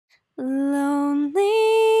Lonely,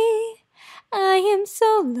 I am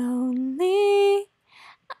so lonely.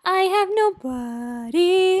 I have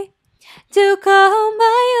nobody to call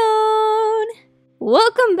my own.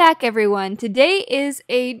 Welcome back, everyone. Today is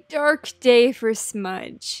a dark day for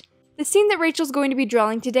Smudge. The scene that Rachel's going to be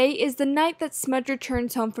drawing today is the night that Smudge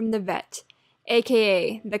returns home from the vet,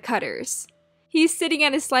 aka the Cutters. He's sitting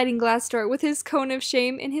at his sliding glass door with his cone of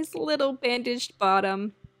shame and his little bandaged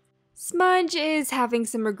bottom. Smudge is having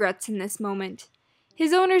some regrets in this moment.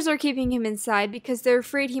 His owners are keeping him inside because they're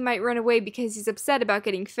afraid he might run away because he's upset about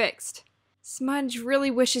getting fixed. Smudge really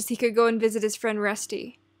wishes he could go and visit his friend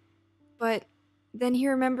Rusty. But then he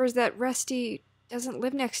remembers that Rusty doesn't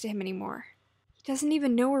live next to him anymore. He doesn't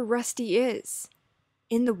even know where Rusty is.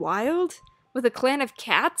 In the wild? With a clan of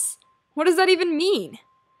cats? What does that even mean?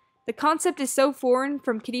 The concept is so foreign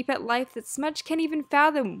from kitty pet life that Smudge can't even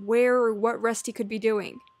fathom where or what Rusty could be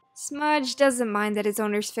doing. Smudge doesn't mind that his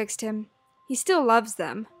owners fixed him. He still loves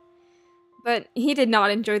them. But he did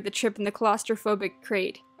not enjoy the trip in the claustrophobic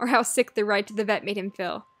crate, or how sick the ride to the vet made him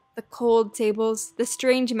feel. The cold tables, the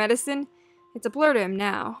strange medicine, it's a blur to him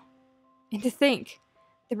now. And to think,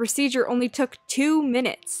 the procedure only took 2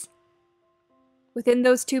 minutes. Within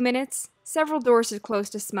those 2 minutes, several doors had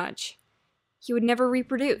closed to Smudge. He would never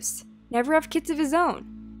reproduce, never have kids of his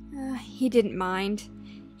own. He didn't mind.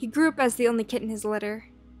 He grew up as the only kid in his litter,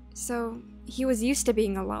 so he was used to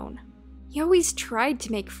being alone. He always tried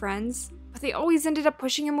to make friends, but they always ended up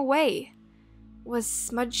pushing him away. Was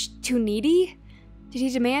Smudge too needy? Did he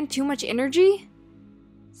demand too much energy?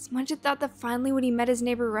 Smudge had thought that finally when he met his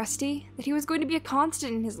neighbor Rusty, that he was going to be a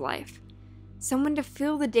constant in his life. Someone to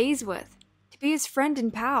fill the days with, to be his friend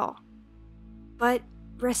and pal. But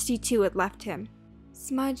Rusty too had left him.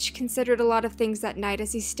 Smudge considered a lot of things that night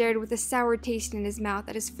as he stared with a sour taste in his mouth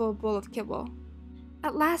at his full bowl of kibble.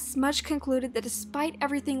 At last, Smudge concluded that despite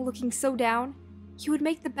everything looking so down, he would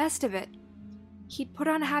make the best of it. He'd put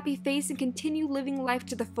on a happy face and continue living life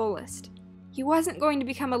to the fullest. He wasn't going to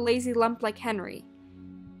become a lazy lump like Henry.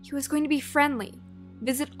 He was going to be friendly,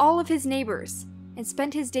 visit all of his neighbors, and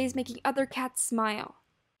spend his days making other cats smile.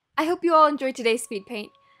 I hope you all enjoyed today's speed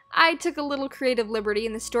paint. I took a little creative liberty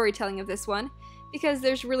in the storytelling of this one, because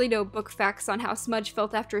there's really no book facts on how Smudge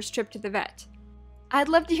felt after his trip to the vet. I'd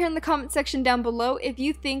love to hear in the comment section down below if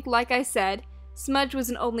you think, like I said, Smudge was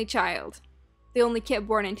an only child, the only kid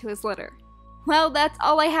born into his litter. Well, that's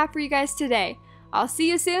all I have for you guys today. I'll see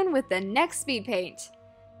you soon with the next speed paint.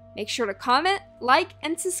 Make sure to comment, like,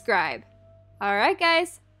 and subscribe. Alright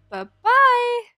guys, bye-bye!